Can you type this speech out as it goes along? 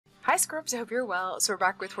Hi Scrubs, I hope you're well. So we're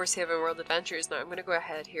back with Horsehaven World Adventures. Now I'm going to go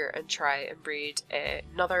ahead here and try and breed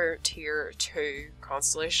another tier 2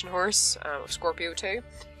 constellation horse of Scorpio 2.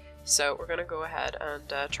 So we're going to go ahead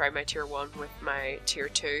and try my tier 1 with my tier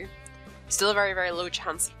 2. Still a very, very low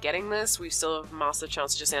chance of getting this. We still have a massive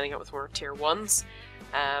chance of just ending up with more tier 1s.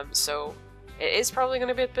 So it is probably going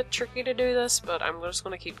to be a bit tricky to do this, but I'm just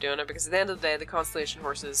going to keep doing it because at the end of the day, the constellation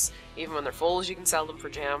horses, even when they're foals, you can sell them for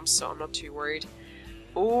gems, so I'm not too worried.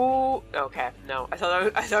 Ooh, okay, no. I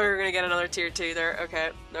thought we were gonna get another tier 2 there. Okay,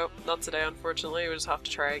 nope, not today, unfortunately. We'll just have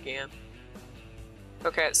to try again.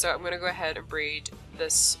 Okay, so I'm gonna go ahead and breed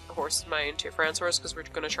this horse of mine to a friend's horse because we're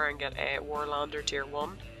gonna try and get a Warlander tier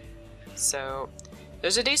 1. So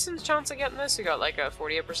there's a decent chance of getting this. We got like a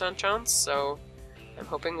 48% chance, so I'm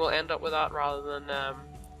hoping we'll end up with that rather than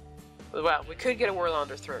well, we could get a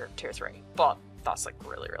Warlander tier 3, but that's like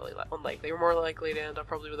really, really unlikely. We're more likely to end up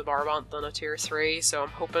probably with a Barbant than a tier 3, so I'm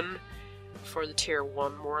hoping for the tier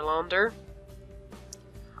 1 Moorlander.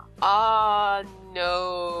 No,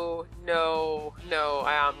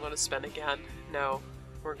 I am going to spin again. No,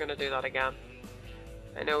 we're going to do that again.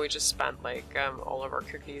 I know we just spent like all of our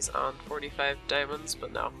cookies on 45 diamonds,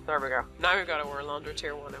 but no, there we go. Now we've got a Warlander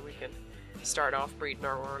tier 1 and we can start off breeding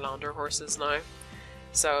our Warlander horses now.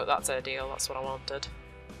 So that's ideal, that's what I wanted.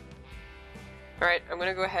 Alright, I'm going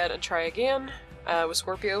to go ahead and try again with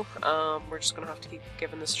Scorpio. We're just going to have to keep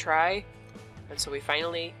giving this a try until we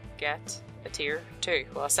finally get a tier 2.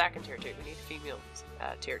 Well, a second tier 2. We need a female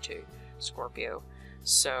tier 2 Scorpio.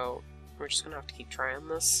 So we're just going to have to keep trying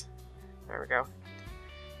this. There we go.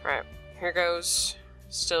 Alright, here goes.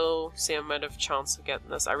 Still same amount of chance of getting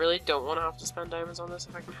this. I really don't want to have to spend diamonds on this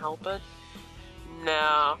if I can help it.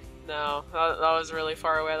 No, that was really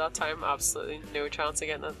far away that time. Absolutely no chance of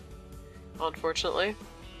getting it, unfortunately.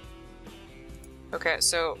 Okay,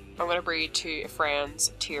 so I'm going to breed to a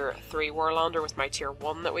friend's tier 3 Warlander with my tier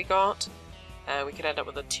 1 that we got. We could end up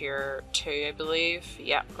with a tier 2, I believe.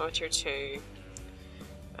 Yeah, a tier 2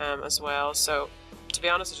 as well. So, to be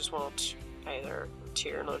honest, I just want either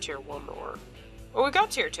another tier 1 or... Oh, we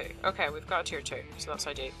got tier 2. Okay, we've got tier 2, so that's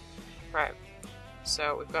ideal. Right,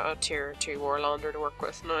 so we've got a tier 2 Warlander to work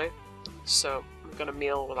with now. So, I'm going to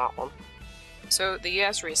meal with that one. So the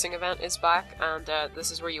US Racing event is back, and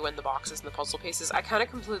this is where you win the boxes and the puzzle pieces. I kind of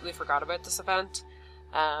completely forgot about this event,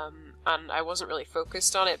 and I wasn't really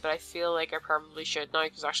focused on it, but I feel like I probably should now,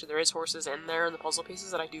 because actually there is horses in there and the puzzle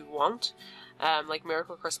pieces that I do want. Like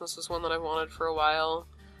Miracle Christmas was one that I wanted for a while,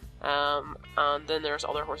 and then there's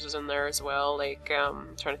other horses in there as well, like,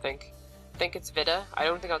 I'm trying to think. I think it's Vida. I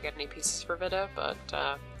don't think I'll get any pieces for Vida,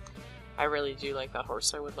 but I really do like that horse,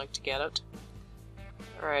 so I would like to get it.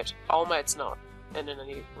 Alright, All Might's not in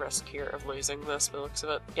any risk here of losing this by the looks of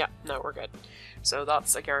it. Yeah, no, we're good. So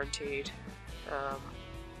that's a guaranteed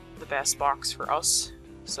the best box for us.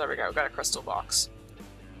 So there we go, we've got a crystal box.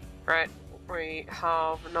 Right, we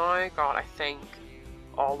have now got, I think,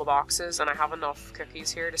 all the boxes, and I have enough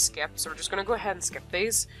cookies here to skip, so we're just going to go ahead and skip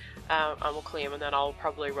these, and we'll claim, and then I'll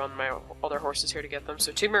probably run my other horses here to get them.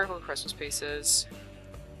 So 2 Miracle Christmas pieces,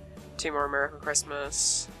 2 more Miracle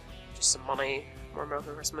Christmas, just some money. More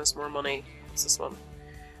Miracle Christmas, more money. What's this one?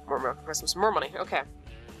 More Miracle Christmas, more money. Okay.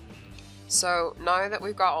 So now that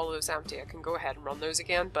we've got all of those empty, I can go ahead and run those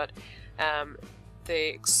again, but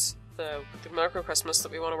the Miracle Christmas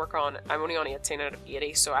that we want to work on, I'm only on 18 out of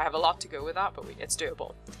 80, so I have a lot to go with that, but it's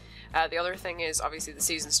doable. The other thing is, obviously, the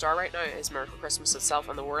season star right now is Miracle Christmas itself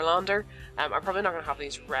and the Warlander. I'm probably not going to have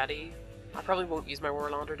these ready. I probably won't use my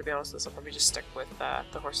Warlander, to be honest with this. I'll probably just stick with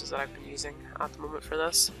the horses that I've been using at the moment for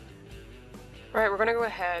this. Right, we're going to go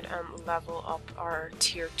ahead and level up our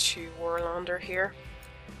tier 2 Warlander here.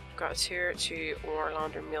 We've got a tier 2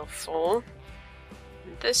 Warlander male foal.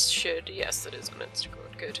 And this should, yes it is going to go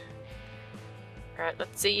good. Alright,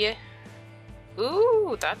 let's see you.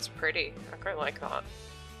 Ooh, that's pretty. I quite like that.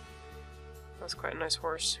 That's quite a nice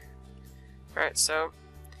horse. Alright, so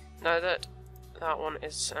now that that one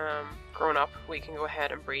is grown up, we can go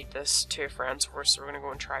ahead and breed this to a friend's horse. So we're going to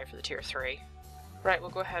go and try for the tier 3. Right,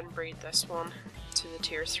 we'll go ahead and breed this one to the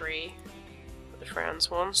tier 3, the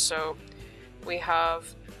friend's one. So we have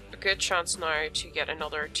a good chance now to get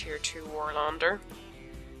another tier 2 Warlander.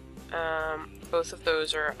 Both of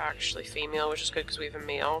those are actually female, which is good because we have a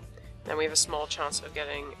male. Then we have a small chance of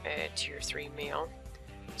getting a tier 3 male.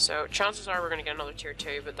 So chances are we're going to get another tier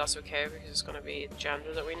 2, but that's okay because it's going to be the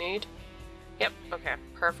gender that we need. Yep, okay,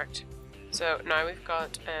 perfect. So now we've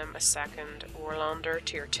got a second Warlander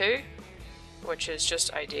tier 2. Which is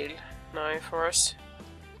just ideal now for us.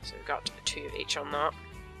 So we've got 2 of each on that.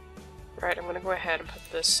 Right, I'm going to go ahead and put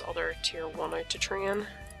this other tier 1 out to train.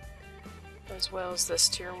 as well as this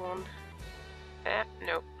tier 1.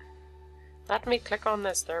 Nope. Let me click on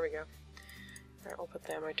this. There we go. Alright, we'll put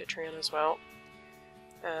them out to train as well.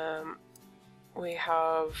 We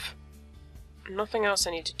have nothing else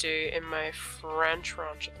I need to do in my French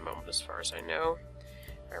ranch at the moment as far as I know.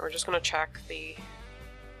 Alright, we're just going to check the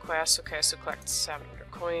quest. Okay, so collect 700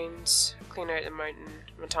 coins, clean out the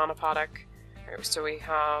Montana paddock. Alright, so we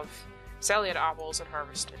have sell 8 apples and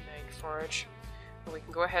harvest 9 forage. And we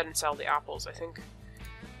can go ahead and sell the apples. I think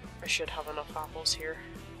I should have enough apples here.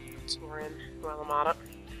 So we're in while I'm at it.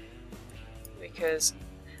 Because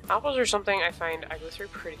apples are something I find I go through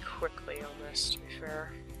pretty quickly on this, to be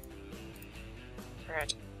fair.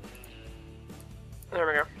 Alright. There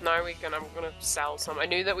we go. Now we can, I'm gonna sell some. I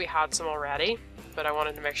knew that we had some already, but I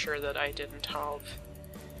wanted to make sure that I didn't have,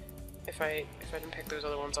 if I didn't pick those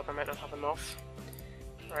other ones up, I might not have enough.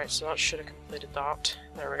 Alright, so that should have completed that.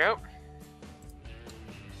 There we go.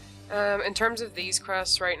 In terms of these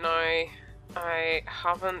quests right now, I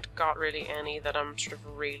haven't got really any that I'm sort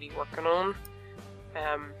of really working on.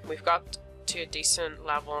 We've got to a decent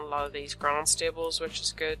level on a lot of these grand stables, which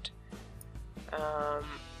is good.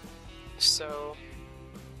 So,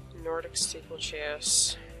 Nordic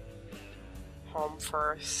Steeplechase,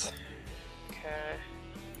 Holmfirth, okay.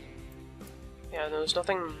 Yeah, there's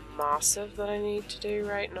nothing massive that I need to do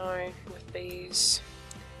right now with these.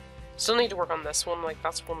 Still need to work on this one, like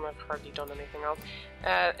that's one I've hardly done anything of.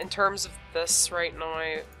 In terms of this right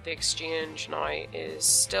now, the exchange now is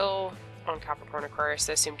still on Capricorn Aquarius.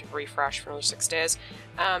 They seem to refresh for another 6 days.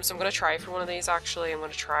 So I'm going to try for one of these actually. I'm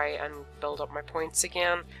going to try and build up my points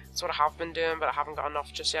again. That's what I have been doing, but I haven't got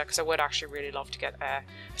enough just yet because I would actually really love to get a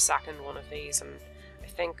second one of these, and I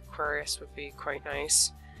think Aquarius would be quite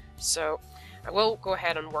nice. So I will go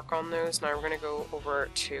ahead and work on those. Now we're going to go over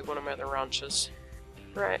to one of my other ranches.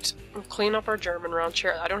 Right, we'll clean up our German ranch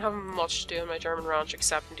here. I don't have much to do in my German ranch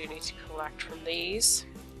except I do need to collect from these.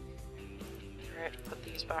 Alright, put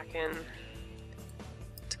these back in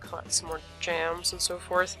to collect some more gems and so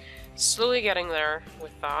forth. Slowly getting there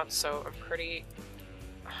with that, so I'm pretty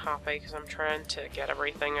happy because I'm trying to get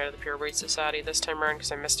everything out of the Pure Breed Society this time around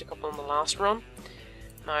because I missed a couple in the last run.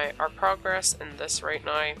 Now, our progress in this right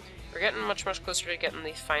now, we're getting much closer to getting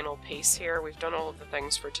the final piece here. We've done all of the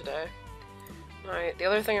things for today. Now, the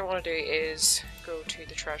other thing I want to do is go to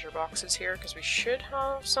the treasure boxes here, because we should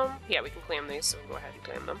have some. Yeah, we can claim these, so we'll go ahead and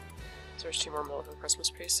claim them. So there's 2 more Mulligan Christmas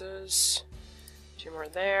pieces. 2 more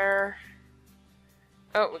there.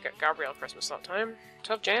 Oh, we got Gabrielle Christmas that time.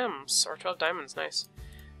 12 gems, or 12 diamonds, nice.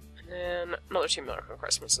 And then another 2 Mulligan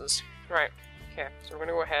Christmases. Right, okay, so we're going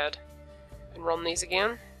to go ahead and run these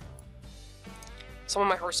again. Some of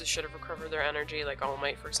my horses should have recovered their energy, like All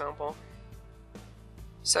Might, for example.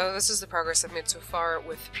 So this is the progress I've made so far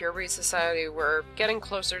with Pure Breed Society. We're getting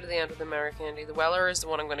closer to the end of the American Indie. The Weller is the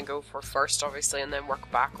one I'm going to go for first, obviously, and then work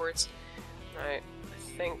backwards. Now, I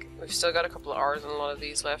think we've still got a couple of hours and a lot of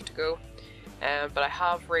these left to go. But I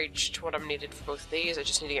have reached what I'm needed for both of these. I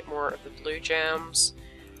just need to get more of the blue gems.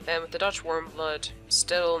 Then with the Dutch Warmblood,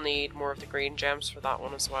 still need more of the green gems for that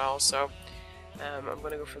one as well. So I'm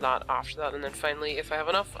going to go for that after that, and then finally, if I have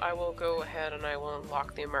enough, I will go ahead and I will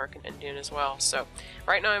unlock the American Indian as well. So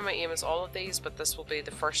right now my aim is all of these, but this will be the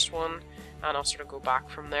first one, and I'll sort of go back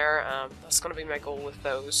from there. That's going to be my goal with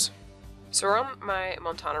those. So we're on my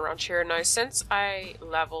Montana ranch here. Now, since I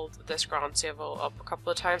leveled this Grand Stable up a couple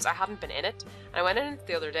of times, I hadn't been in it. And I went in it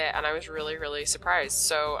the other day, and I was really surprised.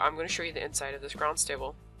 So I'm going to show you the inside of this Grand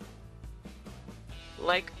Stable.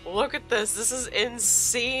 Like, look at this. This is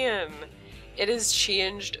insane. It has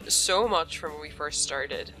changed so much from when we first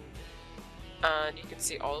started. And you can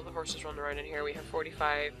see all of the horses running around in here. We have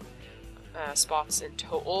 45 spots in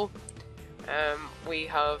total. We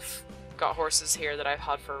have got horses here that I've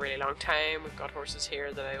had for a really long time. We've got horses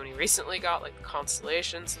here that I only recently got, like the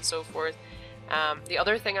Constellations and so forth. The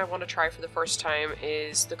other thing I want to try for the first time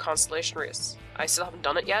is the Constellation race. I still haven't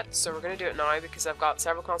done it yet, so we're going to do it now because I've got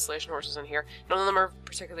several Constellation horses in here. None of them are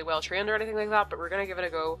particularly well trained or anything like that, but we're going to give it a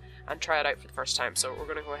go and try it out for the first time, so we're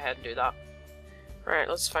going to go ahead and do that. Alright,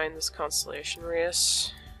 let's find this Constellation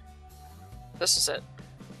race. This is it.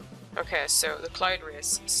 Okay, so the Cloud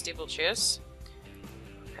race, Steeplechase.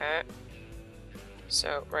 Okay.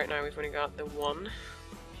 So right now we've only got the one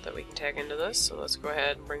that we can take into this, so let's go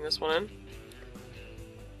ahead and bring this one in.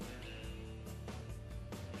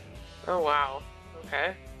 Oh wow,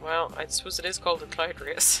 okay, well I suppose it is called a Cloud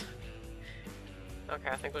race. Okay,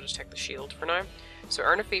 I think we'll just take the shield for now. So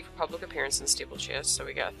earn a fee for public appearance in Steeplechase, so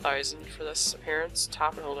we get 1,000 for this appearance.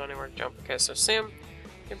 Tap and hold anywhere to jump. Okay, so same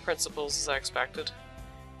principles as I expected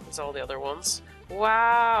as all the other ones.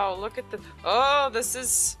 Wow, look at the, oh, this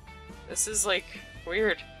is This is like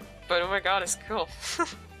weird, but oh my god, it's cool.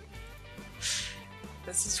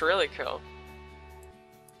 This is really cool.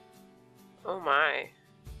 Oh my.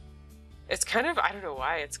 It's kind of, I don't know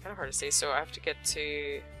why, it's kind of hard to say, so I have to get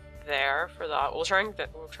to there for that. We'll try and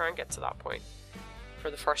get to that point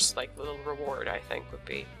for the first like little reward. I think would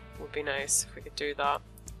be nice if we could do that.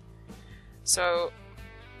 So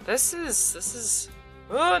this is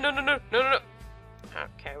oh no.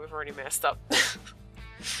 Okay, we've already messed up.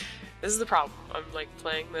 This is the problem. I'm like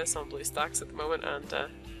playing this on BlueStacks at the moment, and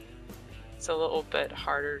it's a little bit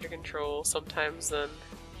harder to control sometimes than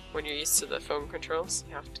when you're used to the phone controls.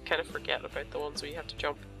 You have to kind of forget about the ones where you have to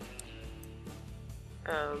jump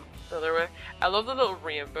the other way. I love the little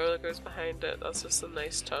rainbow that goes behind it. That's just a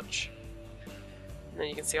nice touch. And then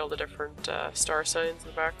you can see all the different star signs in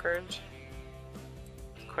the background.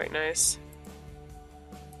 Quite nice.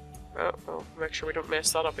 Oh, make sure we don't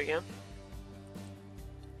mess that up again.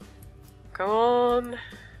 Come on!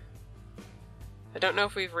 I don't know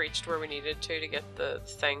if we've reached where we needed to get the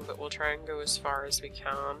thing, but we'll try and go as far as we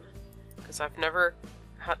can. Because I've never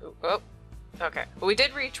had... Oh! Okay. Well, we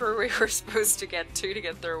did reach where we were supposed to get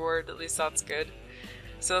the reward, at least that's good.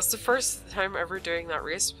 So that's the first time ever doing that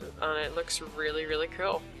race, and it looks really, really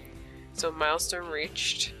cool. So milestone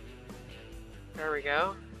reached. There we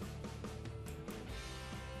go.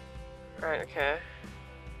 Right, okay.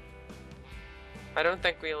 I don't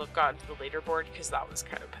think we'll have gotten to the leaderboard because that was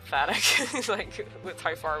kind of pathetic, like, with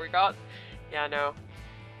how far we got. Yeah, no.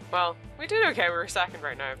 Well, we did okay, we're second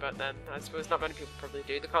right now, but then I suppose not many people probably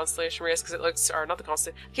do the constellation race because it looks, or not the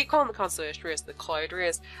constellation, I keep calling the constellation race the cloud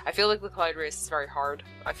race. I feel like the cloud race is very hard.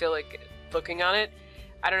 I feel like looking at it,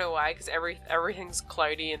 I don't know why, because everything's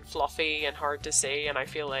cloudy and fluffy and hard to see, and I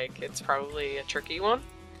feel like it's probably a tricky one.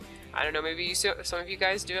 I don't know, maybe some of you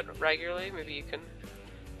guys do it regularly, maybe you can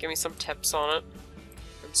give me some tips on it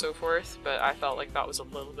and so forth, but I felt like that was a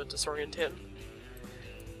little bit disorienting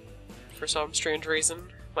for some strange reason.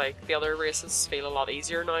 Like, the other races feel a lot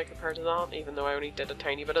easier now compared to that, even though I only did a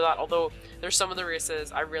tiny bit of that. Although, there's some of the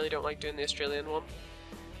races, I really don't like doing the Australian one,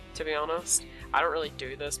 to be honest. I don't really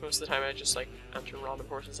do this most of the time, I just like enter random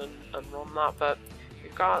horses and run that, but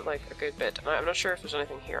we've got like a good bit. I'm not sure if there's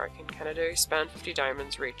anything here I can kind of do. Spend 50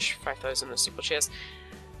 diamonds, reach 5,000 in a steeplechase.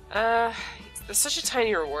 There's such a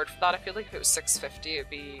tiny reward for that. I feel like if it was 650 it'd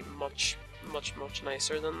be much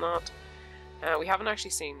nicer than that. We haven't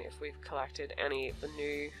actually seen if we've collected any of the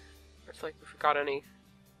new, I feel like we've got any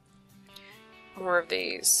more of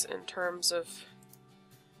these in terms of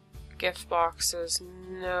gift boxes.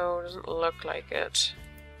 No, it doesn't look like it.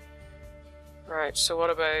 Right, so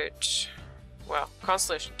what about, well,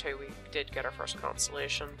 Constellation 2, we did get our first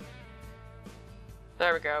constellation.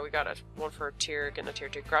 There we go, we got it. One for a tier, getting a tier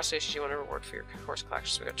 2. Congratulations, you won a reward for your horse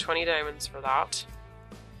collection. So we got 20 diamonds for that.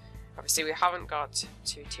 Obviously we haven't got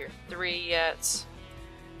to tier 3 yet.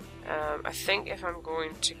 I think if I'm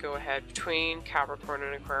going to go ahead between Capricorn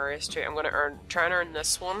and Aquarius 2, I'm going to try and earn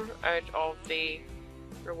this one out of the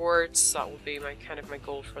rewards. That will be my my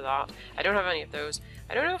goal for that. I don't have any of those.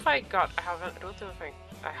 I don't know if I don't know if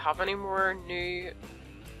I have any more new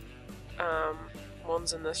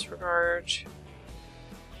ones in this regard.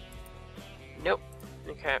 Nope.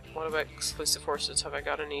 Okay, what about exclusive horses? Have I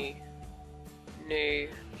got any new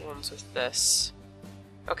ones with this?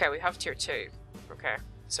 Okay, we have tier 2. Okay,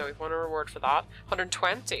 so we've won a reward for that.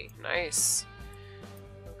 120, nice.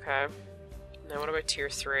 Okay, now what about tier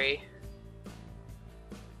 3?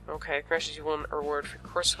 Okay, congratulations, you won a reward for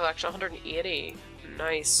course collection. 180,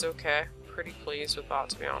 nice. Okay, pretty pleased with that,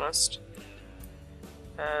 to be honest.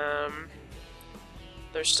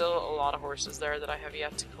 There's still a lot of horses there that I have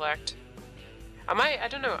yet to collect. I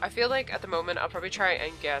don't know, I feel like at the moment I'll probably try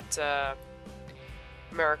and get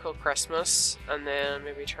Miracle Christmas, and then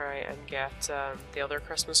maybe try and get the other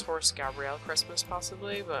Christmas horse, Gabrielle Christmas,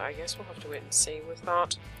 possibly, but I guess we'll have to wait and see with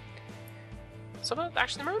that. So,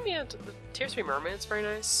 actually, the mermaid, the tier 3 mermaid's very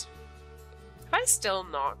nice. Have I still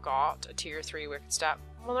not got a tier 3 Wicked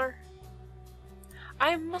Stepmother?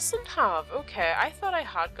 I mustn't have. Okay, I thought I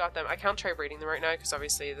had got them. I can't try breeding them right now, because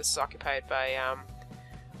obviously this is occupied by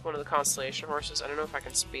one of the constellation horses. I don't know if I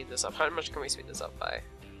can speed this up. How much can we speed this up by?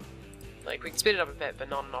 Like, we can speed it up a bit, but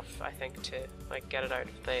not enough, I think, to like get it out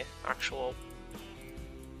of the actual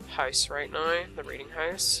house right now, the breeding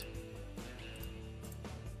house.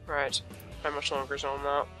 Right, how much longer is on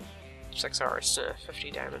that? 6 hours to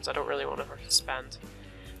 50 diamonds. I don't really want to spend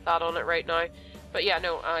that on it right now. But yeah,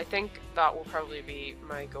 no, I think that will probably be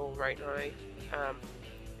my goal right now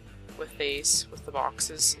with these, with the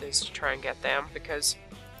boxes, is to try and get them, because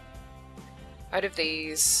out of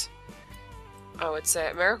these, I would say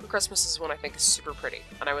American Christmas is one I think is super pretty,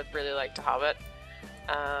 and I would really like to have it.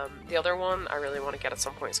 The other one I really want to get at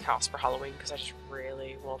some point is Casper Halloween, because I just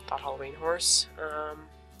really want that Halloween horse.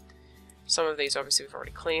 Some of these obviously we've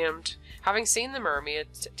already claimed. Having seen the Mermaid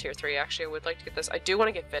tier 3, actually I would like to get this. I do want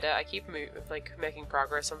to get Vida. I keep making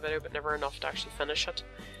progress on Vida, but never enough to actually finish it.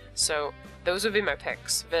 So those would be my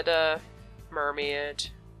picks. Vida, Mermaid,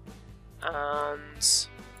 and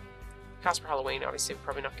Casper Halloween. Obviously we'll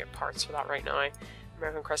probably not get parts for that right now.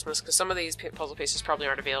 American Christmas, because some of these puzzle pieces probably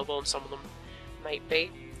aren't available and some of them might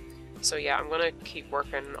be. So yeah, I'm going to keep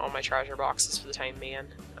working on my treasure boxes for the time being,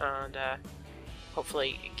 and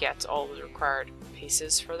hopefully get all the required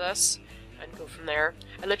pieces for this and go from there.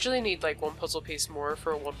 I literally need like one puzzle piece more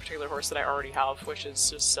for one particular horse that I already have, which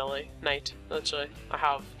is just silly. Knight, literally. I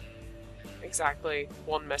have exactly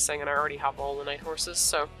one missing and I already have all the knight horses,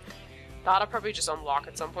 so that'll probably just unlock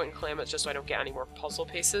at some point and claim it, just so I don't get any more puzzle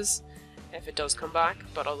pieces if it does come back,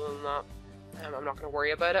 but other than that, I'm not going to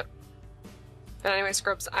worry about it. But anyway,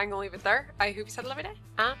 scrubs, I'm going to leave it there. I hope you had a lovely day,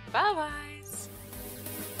 and bye bye!